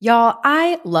Y'all,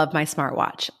 I love my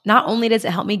smartwatch. Not only does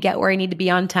it help me get where I need to be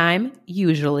on time,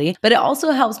 usually, but it also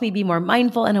helps me be more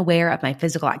mindful and aware of my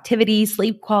physical activity,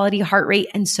 sleep quality, heart rate,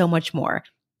 and so much more.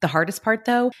 The hardest part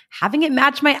though, having it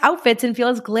match my outfits and feel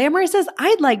as glamorous as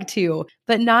I'd like to,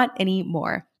 but not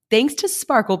anymore. Thanks to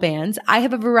Sparkle Bands, I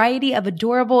have a variety of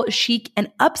adorable, chic,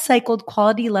 and upcycled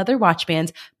quality leather watch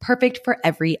bands perfect for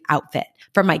every outfit.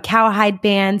 From my cowhide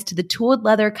bands to the tooled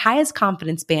leather Kaya's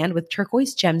Confidence band with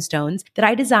turquoise gemstones that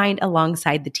I designed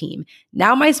alongside the team.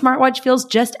 Now my smartwatch feels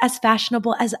just as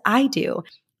fashionable as I do.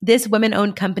 This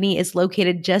women-owned company is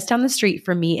located just down the street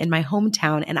from me in my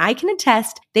hometown, and I can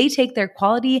attest they take their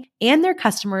quality and their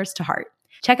customers to heart.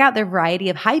 Check out their variety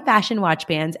of high fashion watch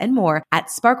bands and more at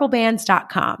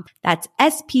sparklebands.com. That's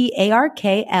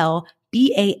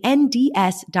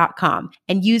SPARKLBANDS.com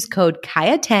and use code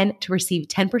KAYA10 to receive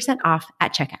 10% off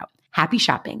at checkout. Happy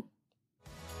shopping.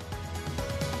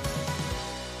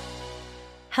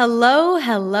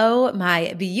 Hello,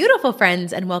 my beautiful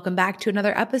friends, and welcome back to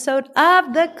another episode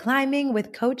of the Climbing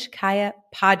with Coach Kaya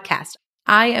podcast.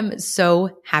 I am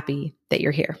so happy that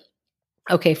you're here.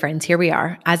 Okay, friends, here we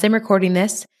are. As I'm recording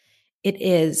this, it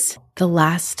is the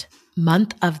last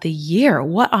month of the year.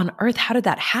 What on earth? How did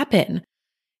that happen?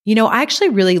 You know, I actually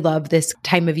really love this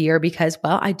time of year because,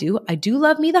 well, I do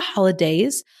love me the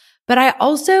holidays, but I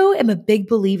also am a big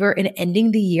believer in ending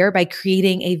the year by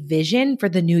creating a vision for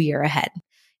the new year ahead.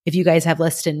 If you guys have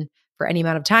listened for any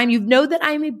amount of time, you know that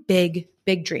I'm a big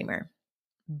dreamer.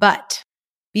 But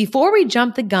before we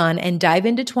jump the gun and dive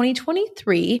into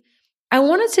 2023, I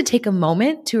want us to take a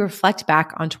moment to reflect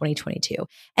back on 2022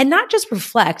 and not just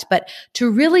reflect, but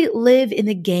to really live in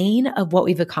the gain of what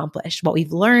we've accomplished, what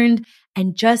we've learned,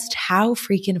 and just how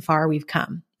freaking far we've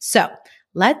come. So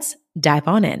let's dive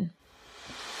on in.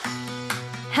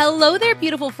 Hello there,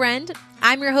 beautiful friend.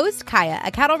 I'm your host, Kaya,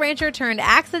 a cattle rancher turned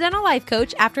accidental life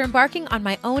coach after embarking on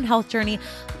my own health journey,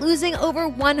 losing over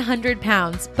 100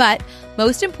 pounds, but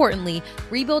most importantly,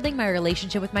 rebuilding my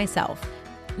relationship with myself.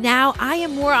 Now I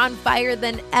am more on fire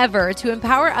than ever to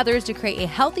empower others to create a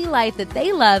healthy life that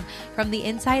they love from the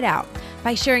inside out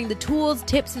by sharing the tools,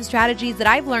 tips, and strategies that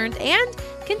I've learned and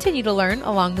continue to learn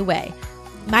along the way.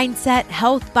 Mindset,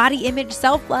 health, body image,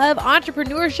 self-love,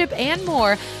 entrepreneurship, and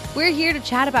more. We're here to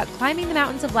chat about climbing the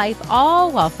mountains of life,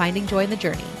 all while finding joy in the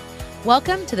journey.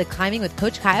 Welcome to the Climbing with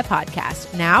Coach Kaya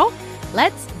podcast. Now,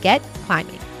 let's get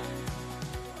climbing.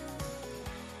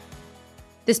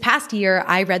 This past year,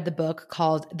 I read the book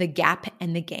called The Gap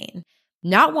and the Gain.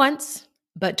 Not once,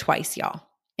 but twice, y'all.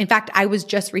 In fact, I was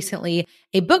just recently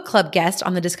a book club guest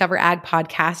on the Discover Ag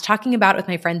podcast talking about it with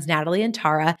my friends Natalie and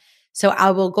Tara. So I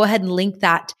will go ahead and link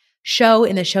that show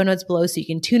in the show notes below so you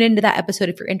can tune into that episode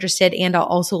if you're interested. And I'll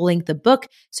also link the book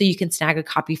so you can snag a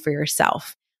copy for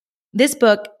yourself. This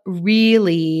book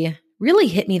really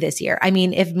hit me this year. I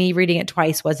mean, if me reading it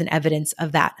twice wasn't evidence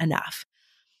of that enough.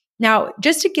 Now,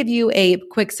 just to give you a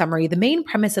quick summary, the main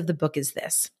premise of the book is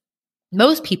this.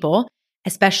 Most people,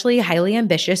 especially highly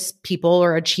ambitious people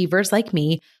or achievers like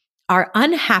me, are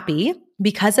unhappy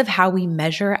because of how we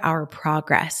measure our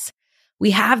progress.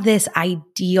 We have this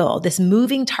ideal, this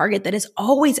moving target that is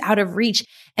always out of reach.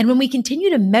 And when we continue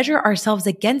to measure ourselves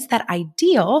against that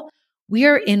ideal, we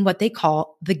are in what they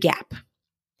call the gap.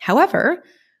 However,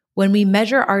 when we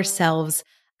measure ourselves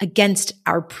against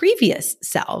our previous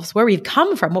selves, where we've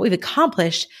come from, what we've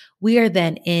accomplished, we are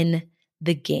then in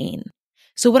the gain.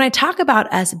 So when I talk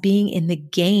about us being in the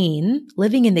gain,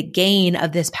 living in the gain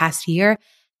of this past year,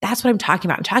 that's what I'm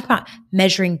talking about. I'm talking about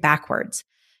measuring backwards.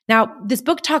 Now, this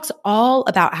book talks all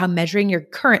about how measuring your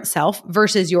current self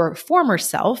versus your former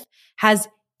self has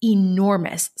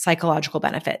enormous psychological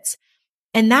benefits.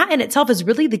 And that in itself is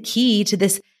really the key to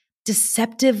this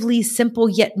deceptively simple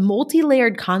yet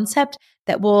multi-layered concept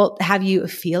that will have you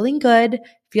feeling good,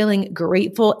 feeling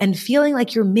grateful, and feeling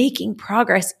like you're making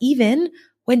progress even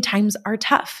when times are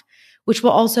tough, which will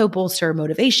also bolster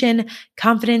motivation,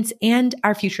 confidence, and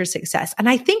our future success. And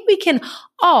I think we can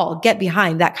all get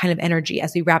behind that kind of energy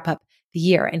as we wrap up the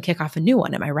year and kick off a new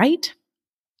one. Am I right?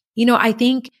 You know, I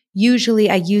think usually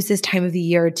I use this time of the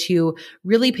year to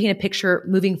really paint a picture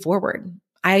moving forward.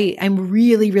 I'm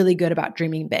really good about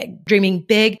dreaming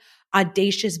big,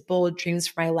 audacious, bold dreams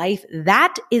for my life.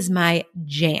 That is my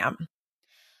jam.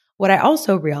 What I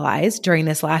also realized during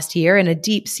this last year in a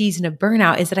deep season of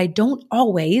burnout is that I don't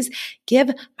always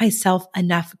give myself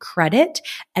enough credit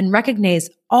and recognize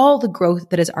all the growth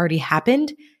that has already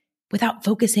happened without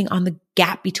focusing on the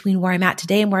gap between where I'm at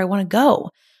today and where I want to go.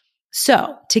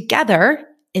 So together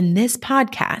in this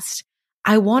podcast,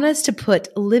 I want us to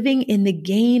put living in the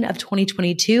gain of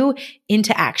 2022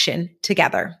 into action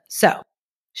together. So,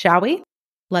 shall we?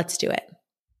 Let's do it.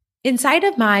 Inside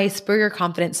of my Spur Your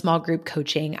Confidence small group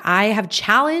coaching, I have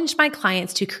challenged my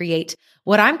clients to create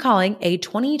what I'm calling a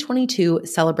 2022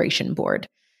 celebration board.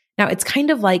 Now, it's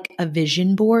kind of like a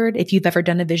vision board. If you've ever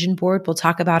done a vision board, we'll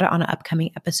talk about it on an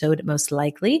upcoming episode, most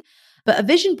likely. But a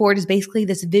vision board is basically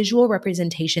this visual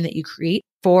representation that you create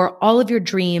for all of your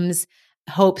dreams,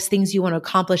 hopes, things you want to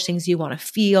accomplish, things you want to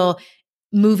feel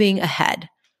moving ahead.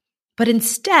 But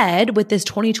instead, with this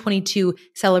 2022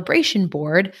 celebration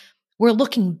board, we're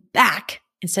looking back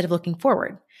instead of looking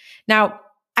forward. Now,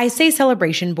 I say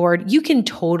celebration board. You can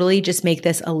totally just make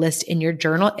this a list in your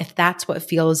journal if that's what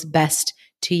feels best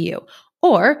to you.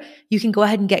 Or you can go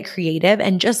ahead and get creative.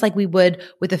 And just like we would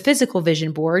with a physical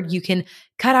vision board, you can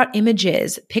cut out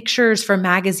images, pictures from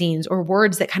magazines, or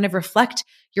words that kind of reflect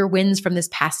your wins from this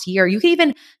past year. You can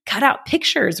even cut out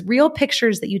pictures, real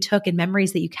pictures that you took and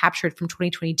memories that you captured from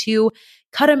 2022,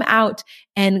 cut them out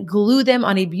and glue them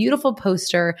on a beautiful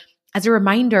poster as a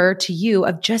reminder to you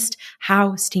of just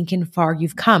how stinking far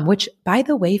you've come, which, by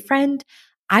the way, friend,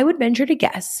 I would venture to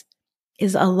guess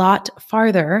is a lot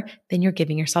farther than you're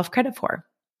giving yourself credit for.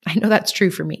 I know that's true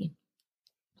for me.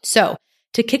 So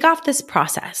to kick off this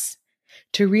process,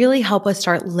 to really help us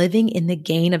start living in the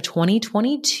gain of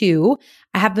 2022,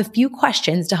 I have a few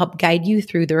questions to help guide you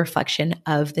through the reflection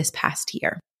of this past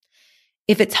year.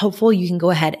 If it's helpful, you can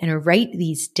go ahead and write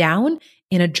these down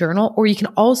in a journal, or you can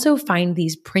also find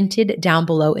these printed down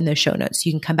below in the show notes.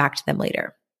 You can come back to them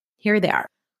later. Here they are.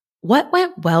 What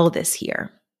went well this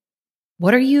year?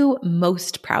 What are you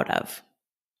most proud of?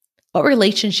 What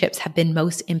relationships have been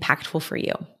most impactful for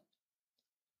you?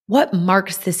 What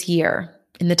marks this year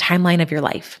in the timeline of your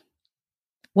life?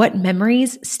 What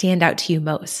memories stand out to you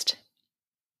most?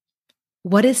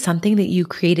 What is something that you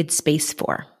created space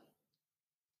for?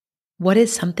 What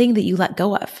is something that you let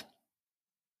go of?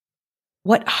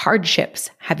 What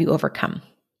hardships have you overcome?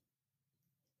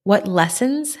 What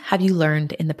lessons have you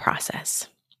learned in the process?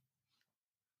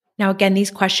 Now, again, these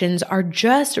questions are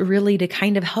just really to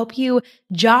kind of help you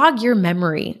jog your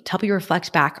memory, to help you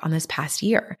reflect back on this past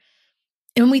year.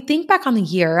 And when we think back on the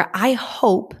year, I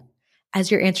hope as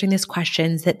you're answering these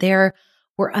questions that there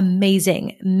were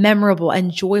amazing, memorable,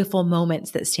 and joyful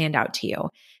moments that stand out to you,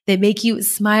 that make you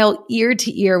smile ear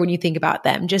to ear when you think about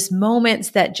them, just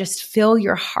moments that just fill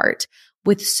your heart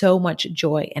with so much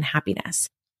joy and happiness.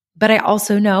 But I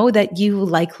also know that you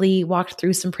likely walked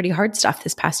through some pretty hard stuff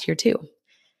this past year too.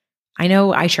 I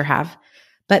know I sure have,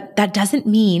 but that doesn't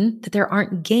mean that there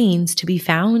aren't gains to be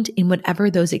found in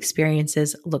whatever those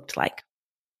experiences looked like.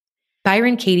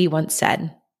 Byron Katie once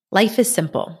said, "Life is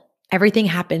simple. Everything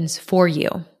happens for you,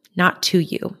 not to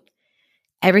you.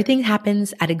 Everything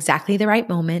happens at exactly the right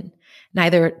moment,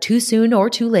 neither too soon or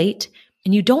too late,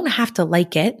 and you don't have to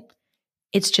like it.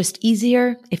 It's just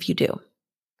easier if you do."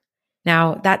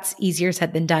 Now, that's easier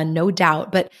said than done, no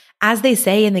doubt, but as they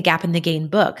say in the Gap and the Gain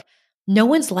book, no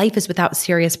one's life is without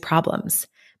serious problems,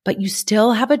 but you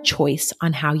still have a choice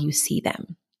on how you see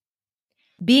them.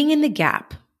 Being in the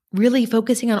gap, really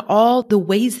focusing on all the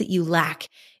ways that you lack,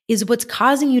 is what's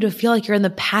causing you to feel like you're in the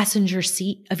passenger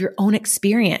seat of your own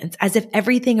experience, as if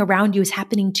everything around you is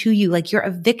happening to you, like you're a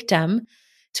victim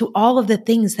to all of the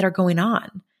things that are going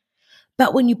on.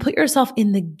 But when you put yourself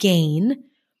in the gain,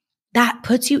 that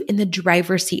puts you in the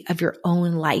driver's seat of your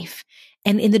own life.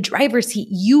 And in the driver's seat,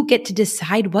 you get to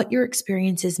decide what your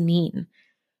experiences mean,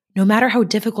 no matter how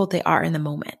difficult they are in the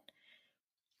moment.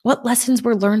 What lessons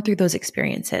were learned through those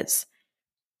experiences?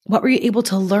 What were you able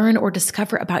to learn or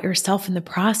discover about yourself in the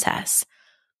process?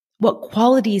 What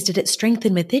qualities did it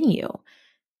strengthen within you?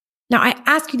 Now, I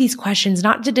ask you these questions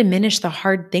not to diminish the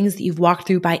hard things that you've walked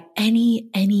through by any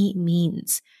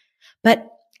means,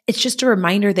 but it's just a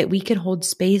reminder that we can hold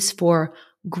space for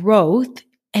growth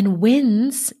and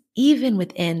wins even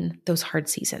within those hard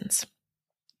seasons.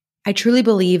 I truly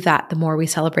believe that the more we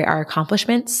celebrate our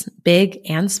accomplishments, big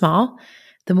and small,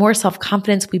 the more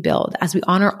self-confidence we build as we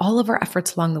honor all of our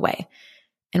efforts along the way.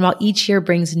 And while each year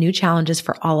brings new challenges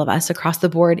for all of us across the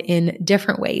board in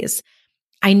different ways,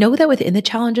 I know that within the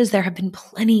challenges, there have been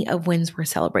plenty of wins we're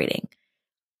celebrating.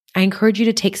 I encourage you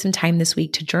to take some time this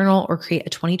week to journal or create a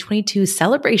 2022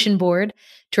 celebration board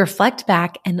to reflect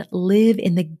back and live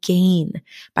in the gain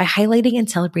by highlighting and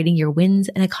celebrating your wins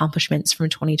and accomplishments from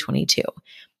 2022.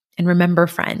 And remember,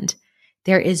 friend,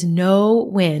 there is no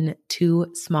win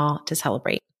too small to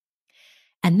celebrate.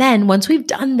 And then once we've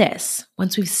done this,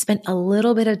 once we've spent a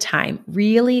little bit of time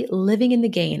really living in the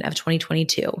gain of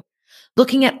 2022,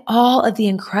 looking at all of the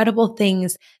incredible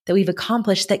things that we've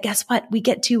accomplished that, guess what, we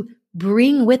get to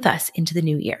bring with us into the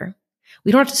new year.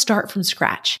 We don't have to start from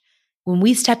scratch. When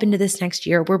we step into this next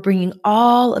year, we're bringing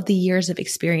all of the years of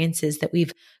experiences that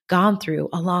we've gone through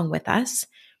along with us.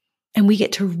 And we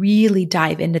get to really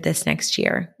dive into this next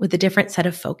year with a different set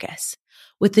of focus,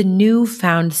 with a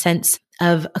newfound sense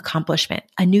of accomplishment,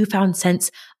 a newfound sense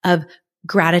of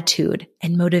gratitude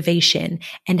and motivation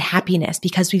and happiness,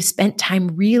 because we've spent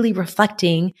time really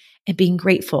reflecting and being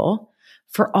grateful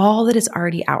for all that is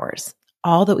already ours,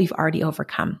 all that we've already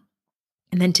overcome.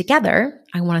 And then together,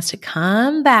 I want us to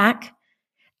come back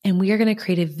and we are going to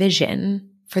create a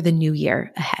vision for the new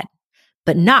year ahead,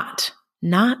 but not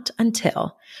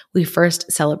until we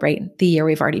first celebrate the year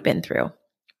we've already been through.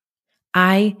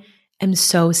 I am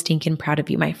so stinking proud of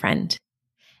you, my friend.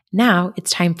 Now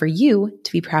it's time for you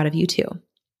to be proud of you too.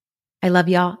 I love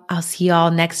y'all. I'll see y'all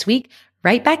next week,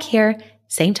 right back here,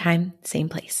 same time, same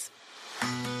place.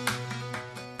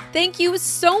 Thank you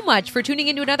so much for tuning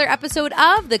into another episode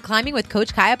of the Climbing with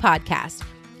Coach Kaya podcast.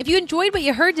 If you enjoyed what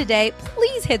you heard today,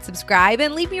 please hit subscribe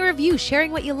and leave me a review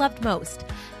sharing what you loved most.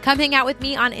 Come hang out with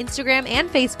me on Instagram and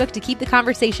Facebook to keep the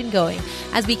conversation going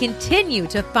as we continue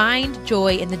to find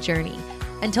joy in the journey.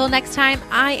 Until next time,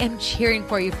 I am cheering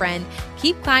for you, friend.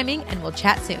 Keep climbing and we'll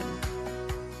chat soon.